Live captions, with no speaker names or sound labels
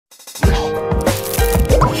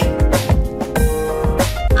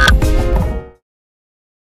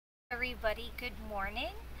everybody. Good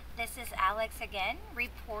morning. This is Alex again,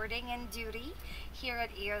 reporting in duty here at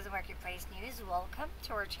EOS Marketplace News. Welcome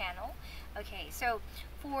to our channel. Okay, so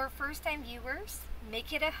for first time viewers,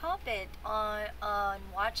 make it a habit on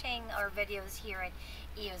watching our videos here at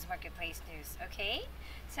EOS Marketplace News. Okay,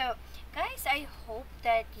 so guys, I hope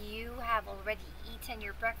that you have already eaten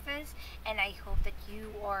your breakfast and I hope that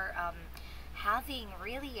you are having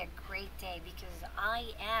really a great day because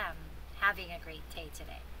I am having a great day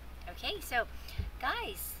today. Okay, so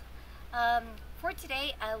guys, for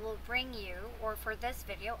today I will bring you, or for this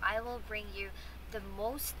video, I will bring you the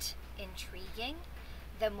most intriguing,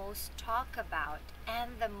 the most talked about,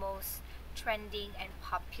 and the most trending and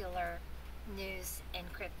popular news in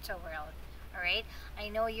crypto world. Alright, I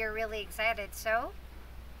know you're really excited, so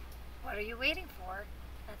what are you waiting for?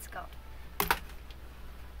 Let's go.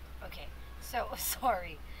 Okay, so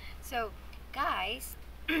sorry. So guys,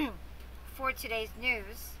 for today's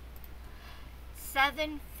news,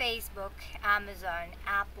 7 Facebook, Amazon,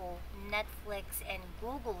 Apple, Netflix, and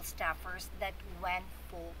Google staffers that went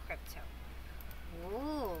full crypto.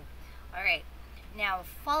 Ooh. Alright, now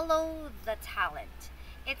follow the talent.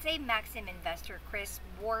 It's a Maxim investor, Chris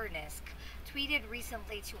Warnisk, tweeted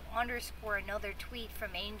recently to underscore another tweet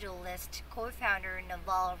from AngelList co-founder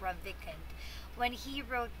Naval Ravikant when he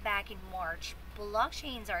wrote back in March,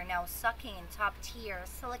 blockchains are now sucking in top-tier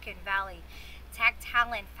Silicon Valley tech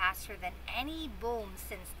talent faster than any boom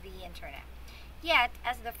since the internet. Yet,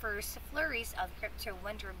 as the first flurries of crypto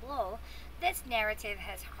winter blow, this narrative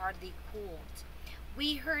has hardly cooled.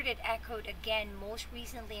 We heard it echoed again most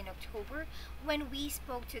recently in October when we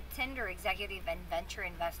spoke to Tinder executive and venture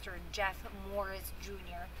investor Jeff Morris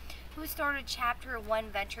Jr., who started Chapter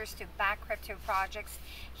 1 Ventures to back crypto projects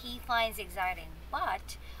he finds exciting.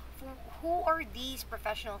 But who are these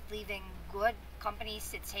professionals leaving good companies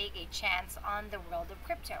to take a chance on the world of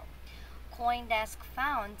crypto? CoinDesk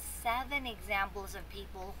found 7 examples of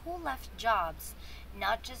people who left jobs,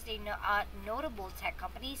 not just notable tech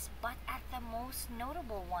companies, but at the most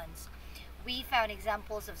notable ones. We found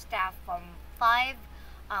examples of staff from 5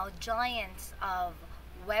 giants of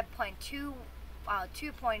Web.2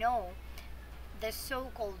 2.0, the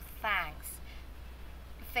so-called FANGs: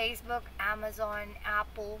 Facebook, Amazon,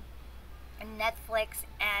 Apple, Netflix,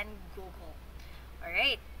 and Google.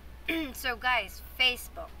 Alright, so guys,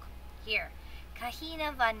 Facebook, here,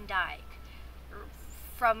 Kahina Van Dyke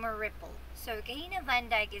from Ripple. So Kahina Van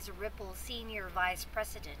Dyke is Ripple's Senior Vice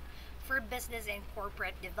President for Business and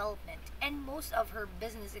Corporate Development, and most of her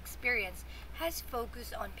business experience has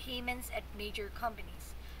focused on payments at major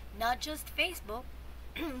companies. Not just Facebook.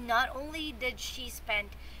 Not only did she spend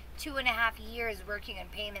 2.5 years working on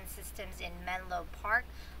payment systems in Menlo Park,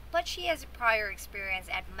 but she has prior experience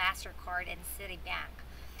at MasterCard and Citibank.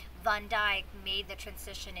 Van Dyke made the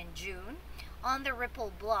transition in June. On the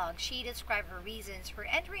Ripple blog, she described her reasons for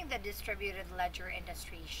entering the distributed ledger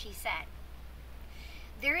industry. She said,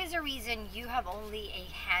 "There is a reason you have only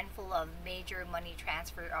a handful of major money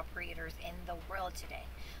transfer operators in the world today.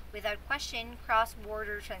 Without question,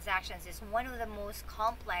 cross-border transactions is one of the most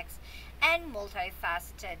complex and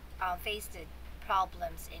multifaceted faceted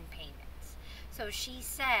problems in payments." So she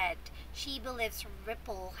said she believes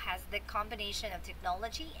Ripple has the combination of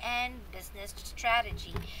technology and business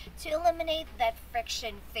strategy to eliminate that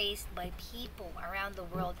friction faced by people around the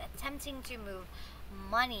world attempting to move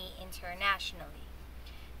money internationally.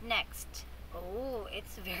 Next, oh,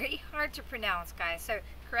 it's very hard to pronounce, guys, so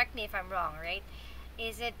correct me if I'm wrong, right?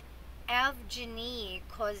 Is it Evgeny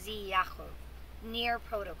Kozyakov, Near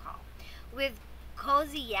Protocol? With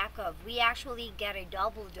Kozyakov, we actually get a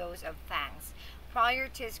double dose of FANGs. Prior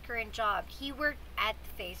to his current job, he worked at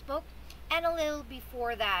Facebook, and a little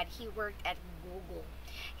before that, he worked at Google.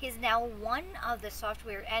 He's now one of the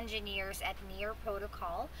software engineers at Near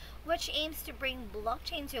Protocol, which aims to bring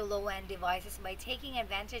blockchain to low-end devices by taking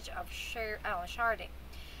advantage of sharding.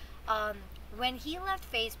 When he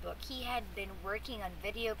left Facebook, he had been working on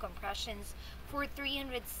video compressions for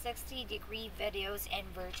 360-degree videos and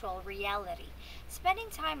virtual reality. Spending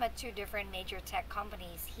time at 2 different major tech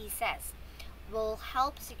companies, he says, will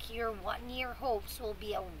help secure what Near hopes will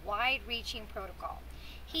be a wide-reaching protocol.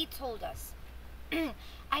 He told us,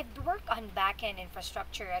 "I've worked on back-end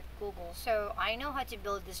infrastructure at Google, so I know how to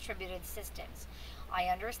build distributed systems. I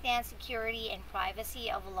understand security and privacy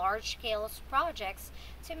of large-scale projects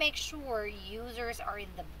to make sure users are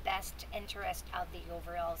in the best interest of the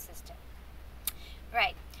overall system."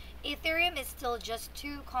 Right. Ethereum is still just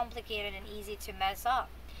too complicated and easy to mess up.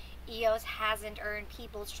 EOS hasn't earned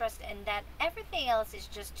people's trust, and that everything else is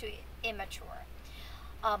just too immature.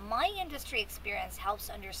 My industry experience helps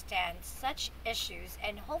understand such issues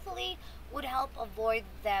and hopefully would help avoid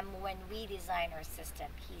them when we design our system,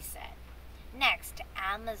 he said. Next,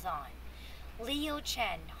 Amazon. Leo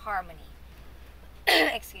Chen, Harmony.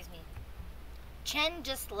 Excuse me. Chen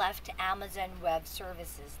just left Amazon Web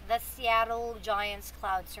Services, the Seattle Giants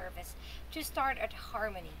cloud service, to start at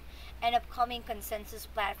Harmony, an upcoming consensus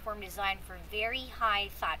platform designed for very high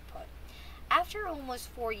throughput. After almost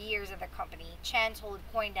 4 years at the company, Chen told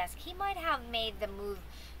Coindesk he might have made the move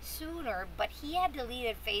sooner, but he had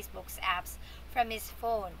deleted Facebook's apps from his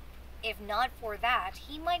phone. If not for that,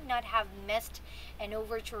 he might not have missed an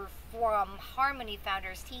overture from Harmony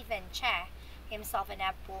founder Stephen Che, himself an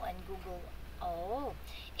Apple and Google. Oh,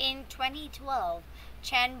 in 2012,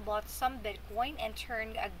 Chen bought some Bitcoin and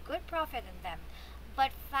turned a good profit on them.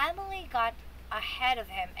 But family got ahead of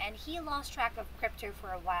him and he lost track of crypto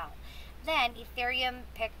for a while. Then Ethereum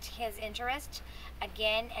picked his interest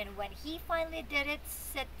again, and when he finally did it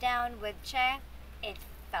sit down with Che, it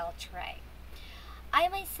felt right. I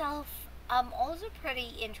myself am also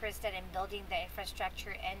pretty interested in building the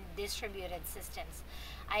infrastructure and distributed systems.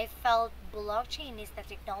 I felt blockchain is the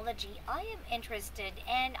technology I am interested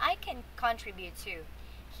and I can contribute to,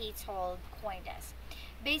 he told Coindesk.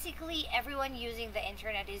 Basically, everyone using the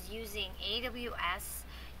internet is using AWS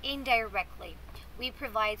indirectly. We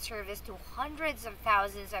provide service to hundreds of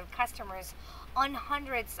thousands of customers on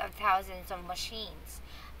hundreds of thousands of machines.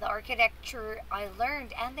 The architecture I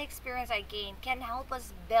learned and the experience I gained can help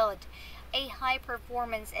us build a high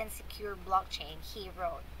performance and secure blockchain, he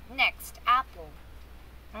wrote. Next, Apple.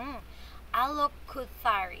 Alok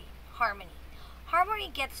Kuthari, Harmony. Harmony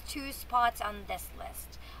gets two spots on this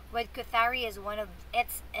list, with Kuthari as one of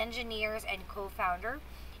its engineers and co-founder.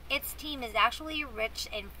 Its team is actually rich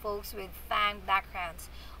in folks with FANG backgrounds,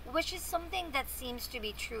 which is something that seems to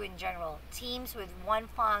be true in general. Teams with one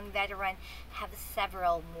FANG veteran have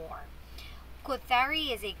several more.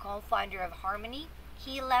 Kothari is a co-founder of Harmony.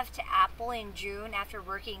 He left Apple in June after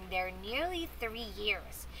working there nearly 3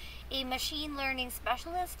 years. A machine learning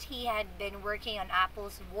specialist, he had been working on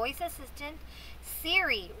Apple's voice assistant,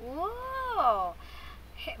 Siri. Whoa!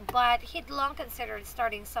 But he'd long considered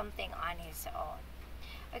starting something on his own.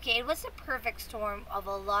 Okay, it was a perfect storm of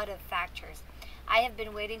a lot of factors. I have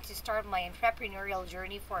been waiting to start my entrepreneurial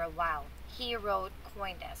journey for a while, he wrote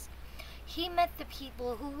Coindesk. He met the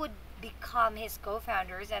people who would become his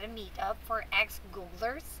co-founders at a meetup for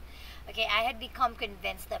ex-Googlers. Okay, I had become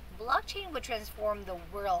convinced that blockchain would transform the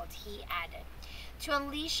world, he added. To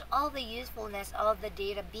unleash all the usefulness of the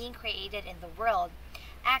data being created in the world,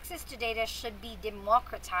 access to data should be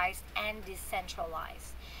democratized and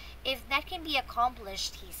decentralized. If that can be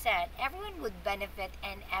accomplished, he said, everyone would benefit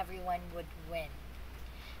and everyone would win.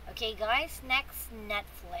 Okay, guys, next,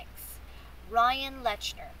 Netflix. Ryan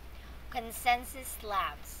Lechner, Consensus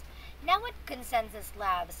Labs. Now at Consensus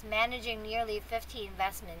Labs, managing nearly 50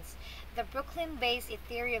 investments, the Brooklyn-based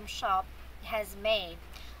Ethereum shop has made,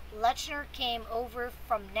 Lechner came over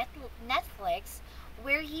from Netflix,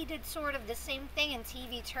 where he did sort of the same thing in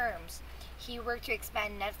TV terms. He worked to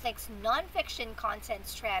expand Netflix non-fiction content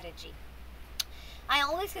strategy. I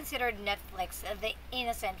always considered Netflix the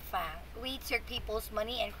innocent fan. We took people's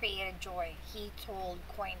money and created joy, he told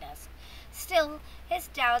Coindesk. Still, his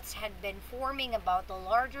doubts had been forming about the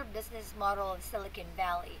larger business model of Silicon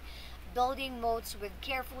Valley, building moats with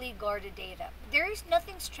carefully guarded data. There is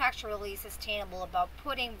nothing structurally sustainable about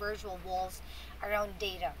putting virtual walls around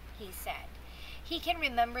data, he said. He can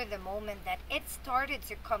remember the moment that it started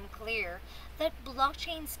to come clear that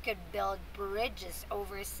blockchains could build bridges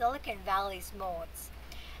over Silicon Valley's moats.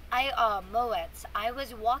 I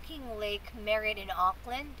was walking Lake Merritt in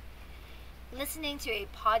Auckland, listening to a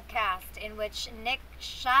podcast in which Nick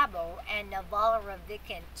Szabo and Naval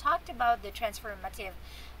Ravikant talked about the transformative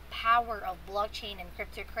power of blockchain and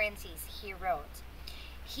cryptocurrencies, he wrote.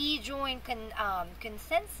 He joined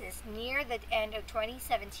Consensus near the end of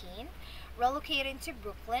 2017, relocating to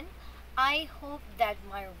Brooklyn. I hope that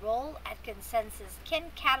my role at Consensus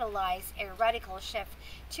can catalyze a radical shift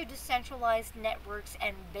to decentralized networks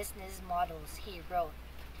and business models, he wrote.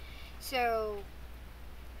 So,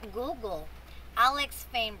 Google, Alex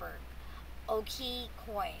Feinberg,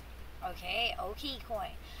 OKCoin. Okay,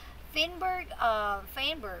 OKCoin. Feinberg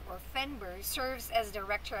serves as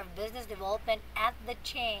director of business development at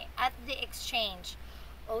the exchange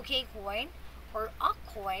OKCoin or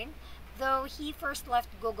Okcoin, though he first left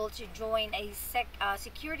Google to join a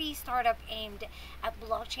security startup aimed at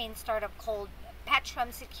blockchain startup called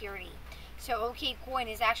Petrum Security. So OKCoin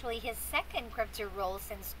is actually his second crypto role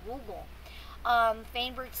since Google.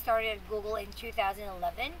 Feinberg started at Google in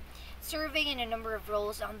 2011, serving in a number of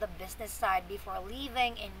roles on the business side before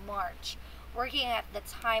leaving in March, working at the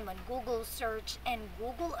time on Google Search and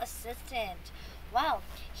Google Assistant. Wow,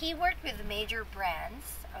 he worked with major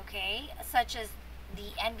brands, okay, such as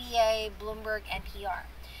the NBA, Bloomberg, and PR,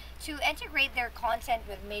 to integrate their content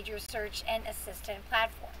with major search and assistant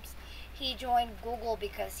platforms. He joined Google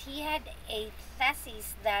because he had a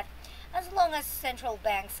thesis that as long as central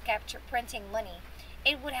banks kept printing money,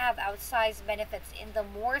 it would have outsized benefits in the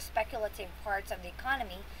more speculative parts of the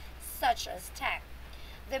economy, such as tech.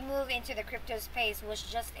 The move into the crypto space was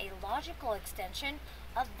just a logical extension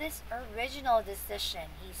of this original decision,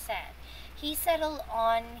 he said. He settled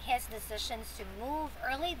on his decisions to move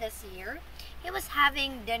early this year. He was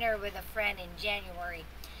having dinner with a friend in January.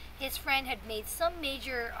 His friend had made some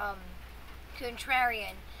major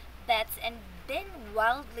contrarian bets and been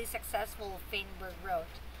wildly successful, Feinberg wrote.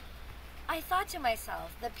 I thought to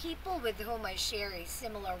myself, the people with whom I share a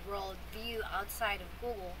similar world view outside of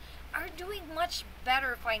Google are doing much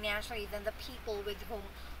better financially than the people with whom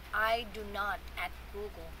I do not at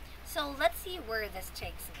Google. So let's see where this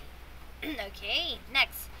takes me. Okay,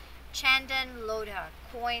 next, Chandan Lodha,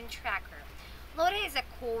 Coin Tracker. Lodha is a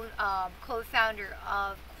co-founder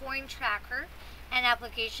of Coin Tracker, an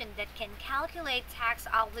application that can calculate tax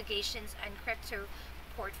obligations on crypto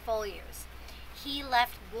portfolios. He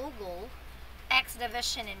left Google X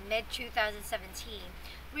division in mid 2017,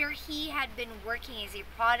 where he had been working as a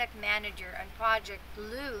product manager on Project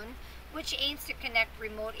Loon, which aims to connect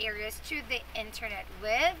remote areas to the internet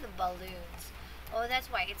with balloons. Oh, that's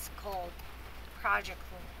why it's called Project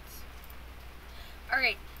Loons.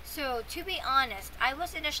 Alright, so to be honest, I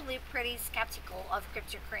was initially pretty skeptical of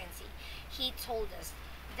cryptocurrency. He told us.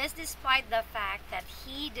 This despite the fact that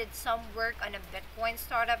he did some work on a Bitcoin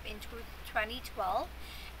startup in 2012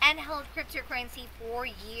 and held cryptocurrency for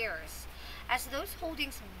years. As those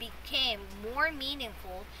holdings became more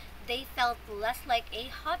meaningful, they felt less like a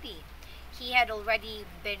hobby. He had already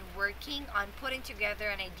been working on putting together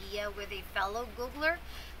an idea with a fellow Googler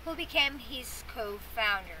who became his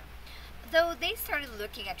co-founder. Though they started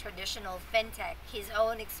looking at traditional fintech, his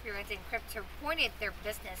own experience in crypto pointed their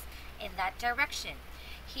business in that direction.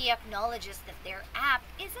 He acknowledges that their app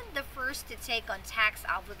isn't the first to take on tax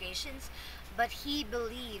obligations, but he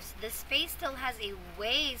believes the space still has a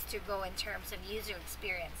ways to go in terms of user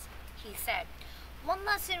experience. He said, one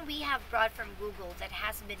lesson we have brought from Google that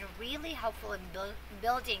has been really helpful in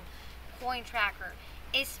building Coin Tracker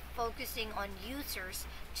is focusing on users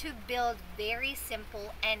to build very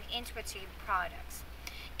simple and intuitive products.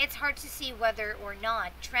 It's hard to see whether or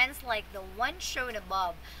not trends like the one shown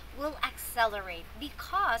above will accelerate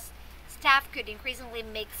because staff could increasingly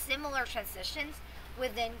make similar transitions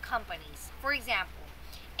within companies. For example,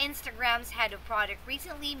 Instagram's head of product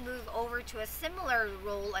recently moved over to a similar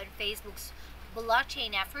role on Facebook's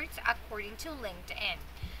blockchain efforts, according to LinkedIn.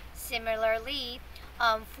 Similarly,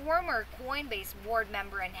 former Coinbase board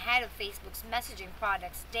member and head of Facebook's messaging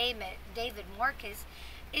products, David Marcus,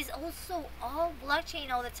 is also all blockchain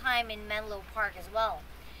all the time in Menlo Park as well.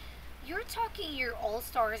 You're talking your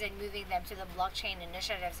all-stars and moving them to the blockchain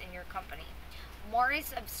initiatives in your company.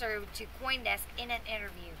 Morris observed to CoinDesk in an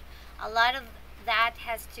interview, a lot of that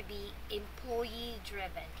has to be employee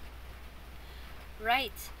driven.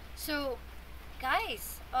 Right. So,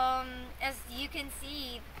 guys, as you can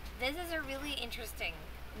see, this is a really interesting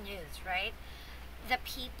news, right? The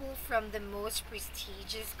people from the most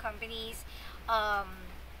prestigious companies, um,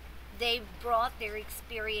 they brought their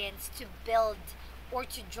experience to build or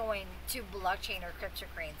to join to blockchain or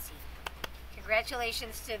cryptocurrency.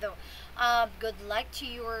 Congratulations to the good luck to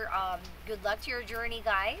your journey,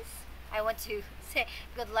 guys. I want to say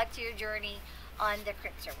good luck to your journey on the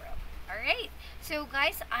crypto world. All right, so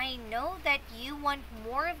guys, I know that you want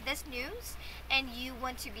more of this news and you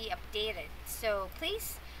want to be updated, so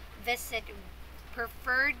please visit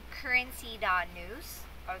preferredcurrency.news,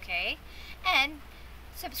 okay, and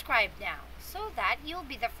subscribe now so that you'll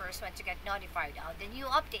be the first one to get notified of the new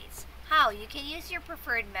updates. How? You can use your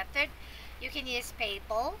preferred method. You can use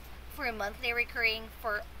PayPal for monthly recurring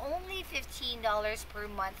for only $15 per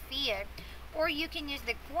month fiat, or you can use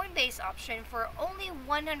the Coinbase option for only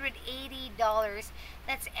 $180.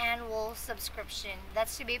 That's annual subscription.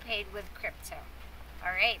 That's to be paid with crypto.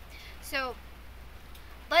 Alright, so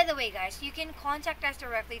by the way, guys, you can contact us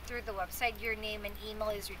directly through the website. Your name and email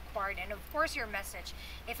is required, and of course your message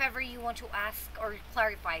if ever you want to ask or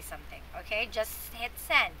clarify something. Okay, just hit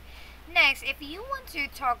send. Next, if you want to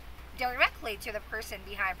talk directly to the person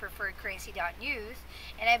behind preferredcurrency.news,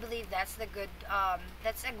 and I believe that's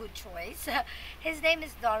that's a good choice. His name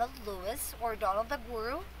is Donald Lewis, or Donald the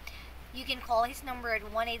Guru. You can call his number at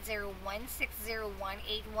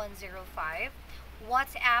 1-801-601-8105.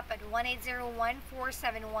 WhatsApp at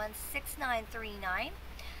 1-801-471-6939.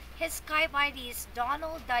 His Skype ID is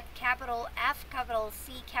Donald.capital F capital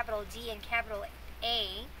C capital D and capital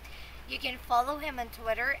A. You can follow him on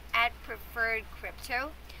Twitter at Preferred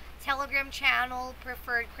Crypto. Telegram channel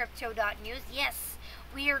preferredcrypto.news. Yes,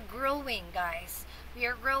 we are growing, guys. We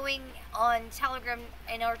are growing on Telegram,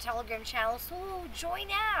 in our Telegram channel. So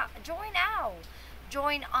join us,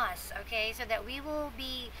 okay? So that we will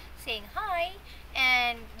be saying hi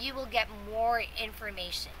and you will get more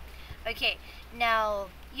information. Okay, now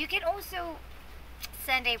you can also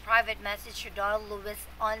send a private message to Donald Lewis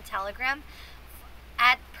on Telegram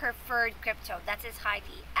at Preferred Crypto. That's his ID,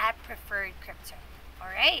 at Preferred Crypto.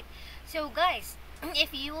 Alright, so guys,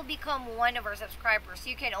 if you will become one of our subscribers,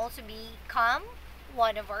 you can also become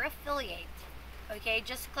one of our affiliates. Okay,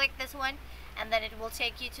 just click this one and then it will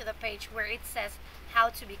take you to the page where it says how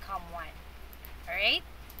to become one. Alright,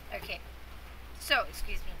 okay, so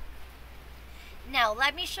excuse me. Now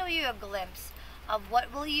let me show you a glimpse of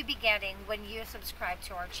what will you be getting when you subscribe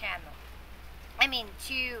to our channel. I mean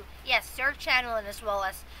to our channel, and as well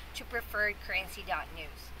as to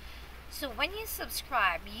preferredcurrency.news. So when you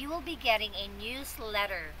subscribe, you will be getting a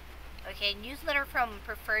newsletter, okay, newsletter from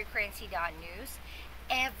preferredcurrency.news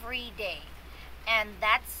every day, and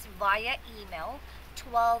that's via email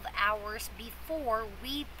 12 hours before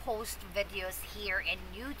we post videos here in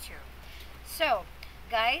YouTube. So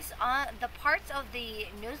guys, on the parts of the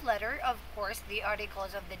newsletter, of course, the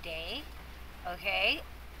articles of the day, okay.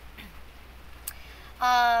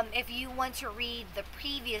 If you want to read the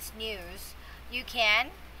previous news, you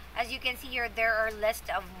can. As you can see here, there are lists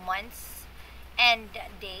of months and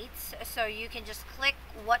dates, so you can just click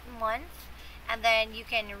what month and then you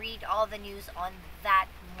can read all the news on that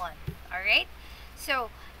month. Alright,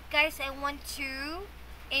 so guys, I want to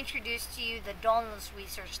introduce to you the Donald's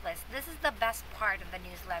research list. This is the best part of the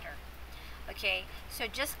newsletter. Okay, so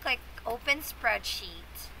just click open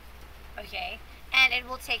spreadsheet, okay, and it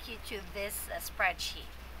will take you to this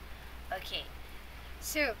spreadsheet. Okay,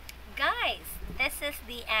 so guys, this is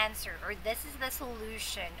the answer, or this is the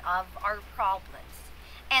solution of our problems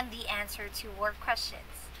and the answer to our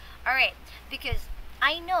questions. Alright, because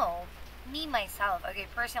I know, me myself, okay,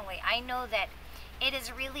 personally, I know that it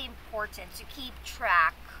is really important to keep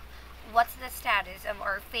track what's the status of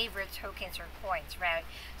our favorite tokens or coins, right?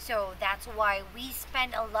 So that's why we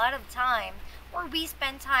spend a lot of time, or we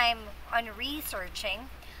spend time on researching.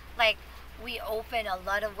 Like, we open a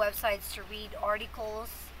lot of websites to read articles,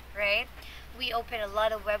 right? We open a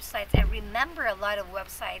lot of websites and remember a lot of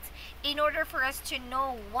websites in order for us to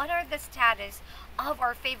know what are the status of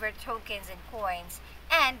our favorite tokens and coins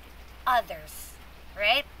and others,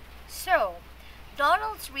 right? So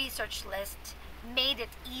Donald's research list made it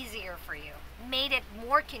easier for you, made it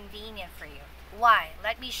more convenient for you. Why?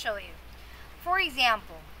 Let me show you. For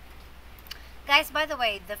example, guys, by the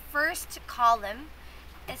way, the first column,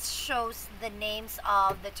 it shows the names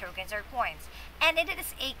of the tokens or coins, and it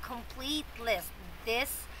is a complete list.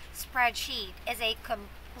 This spreadsheet is a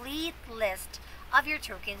complete list of your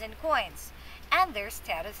tokens and coins and their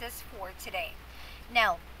statuses for today.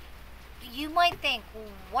 Now, you might think,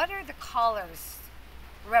 what are the colors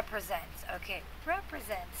represents? Okay,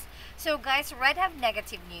 represents. So guys, red have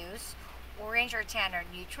negative news, orange or tan are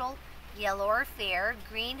neutral, yellow are fair,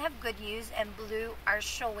 green have good news, and blue are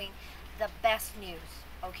showing the best news.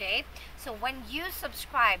 Okay, so when you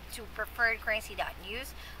subscribe to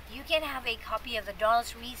preferredcurrency.news, you can have a copy of the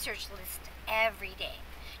Donald's research list every day.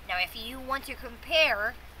 Now, if you want to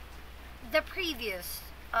compare the previous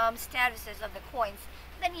statuses of the coins,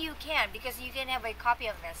 then you can, because you can have a copy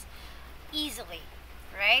of this easily,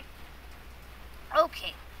 right?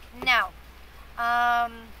 Okay, now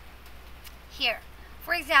here,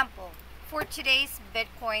 for example, for today's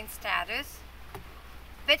Bitcoin status,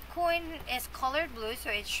 Bitcoin is colored blue,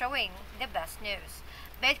 so it's showing the best news.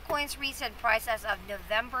 Bitcoin's recent price as of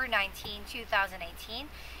November 19, 2018,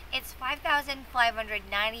 it's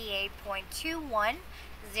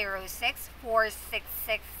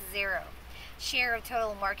 5,598.21064660. Share of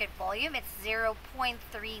total market volume, it's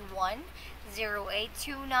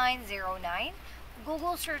 0.31082909.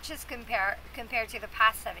 Google searches compared to the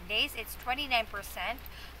past 7 days, it's 29%.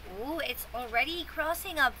 Ooh, it's already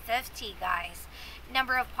crossing up 50, guys.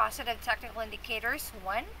 Number of positive technical indicators,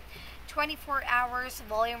 1. 24 hours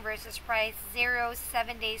volume versus price, 0.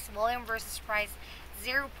 7 days volume versus price,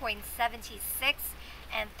 0.76,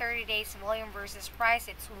 and 30 days volume versus price,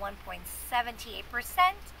 it's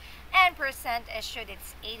 1.78%, and percent issued,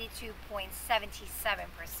 it's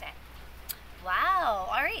 82.77%. Wow.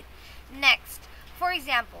 All right. Next, for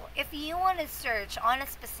example, if you want to search on a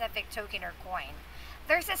specific token or coin,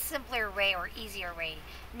 there's a simpler way or easier way.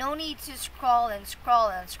 No need to scroll and scroll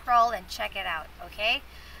and scroll and check it out, okay?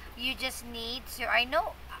 You just need to, I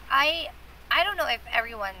don't know if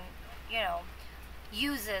everyone, you know,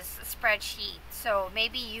 uses a spreadsheet. So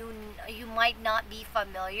maybe you might not be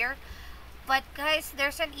familiar, but guys,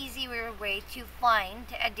 there's an easier way to find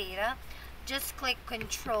a data. Just click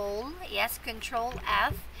control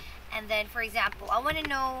F, and then for example, I want to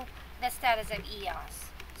know the status of EOS.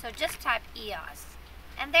 So just type EOS,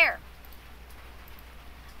 and there.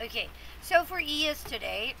 Okay, so for EOS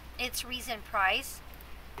today, its recent price,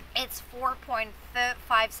 it's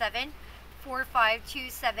 4.57,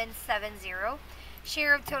 452770.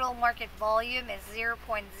 Share of total market volume is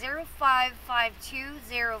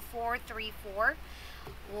 0.05520434.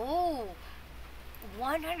 Ooh,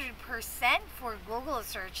 100% for Google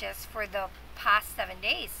searches for the past 7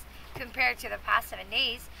 days compared to the past 7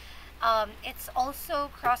 days. It's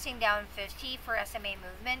also crossing down 50 for SMA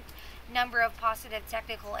movement. Number of positive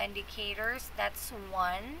technical indicators, that's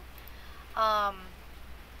 1. Oh,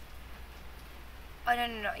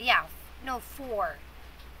 no, yeah, no, 4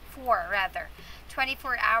 rather.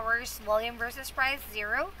 24 hours volume versus price,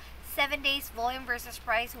 0. 7 days volume versus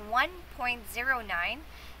price, 1.09.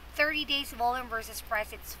 30 days volume versus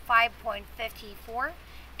price, it's 5.54,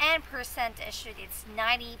 and percent issued, it's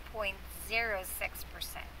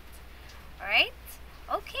 90.06%. Alright?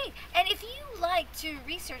 Okay, and if you like to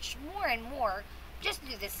research more and more, just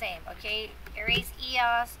do the same, okay? Erase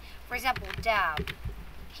EOS, for example, DAB.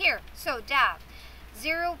 Here, so DAB.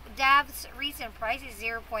 DAB's recent price is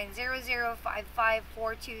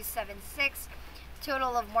 0.00554276.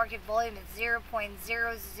 Total of market volume is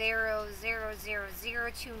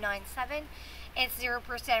 0.0000297. It's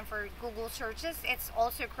 0% for Google searches. It's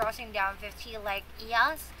also crossing down 50 like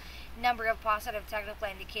EOS. Number of positive technical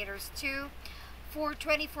indicators 2. For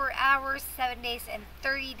 24 hours, 7 days, and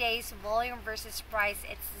 30 days volume versus price,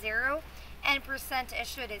 it's 0. And percent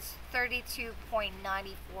issued is 32.94%.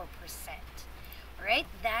 Alright,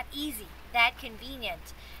 that easy, that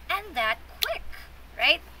convenient, and that quick,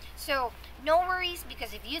 right? So no worries,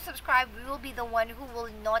 because if you subscribe, we will be the one who will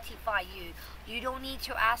notify you. You don't need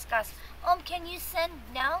to ask us, can you send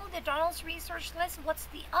now the Donald's research list? What's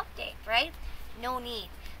the update, right? No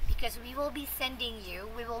need, because we will be sending you,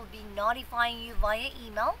 we will be notifying you via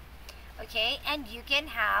email, okay? And you can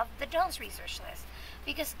have the Donald's research list.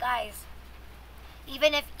 Because guys,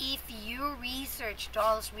 even if you research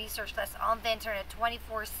Donald's research list on the internet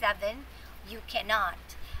 24/7, you cannot,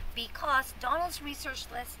 because Donald's research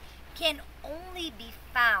list can only be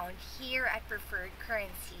found here at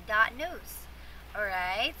preferredcurrency.news.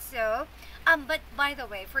 Alright, so but by the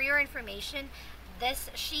way, for your information, this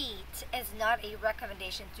sheet is not a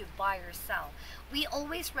recommendation to buy or sell. We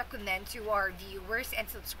always recommend to our viewers and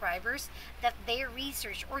subscribers that they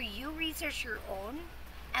research, or you research your own,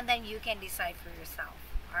 and then you can decide for yourself.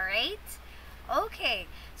 Alright? Okay,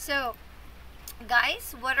 so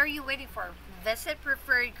guys, what are you waiting for? Visit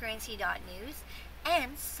preferredcurrency.news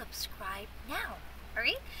and subscribe now.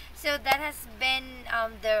 Alright? So that has been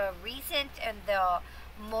the recent and the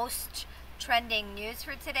most trending news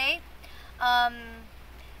for today.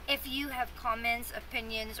 If you have comments,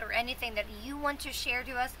 opinions, or anything that you want to share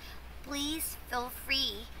to us, please feel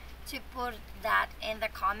free to put that in the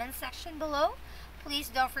comment section below. Please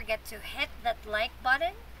don't forget to hit that like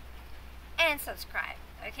button and subscribe.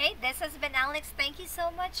 Okay, this has been Alex. Thank you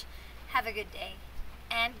so much. Have a good day,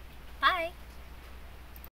 and bye.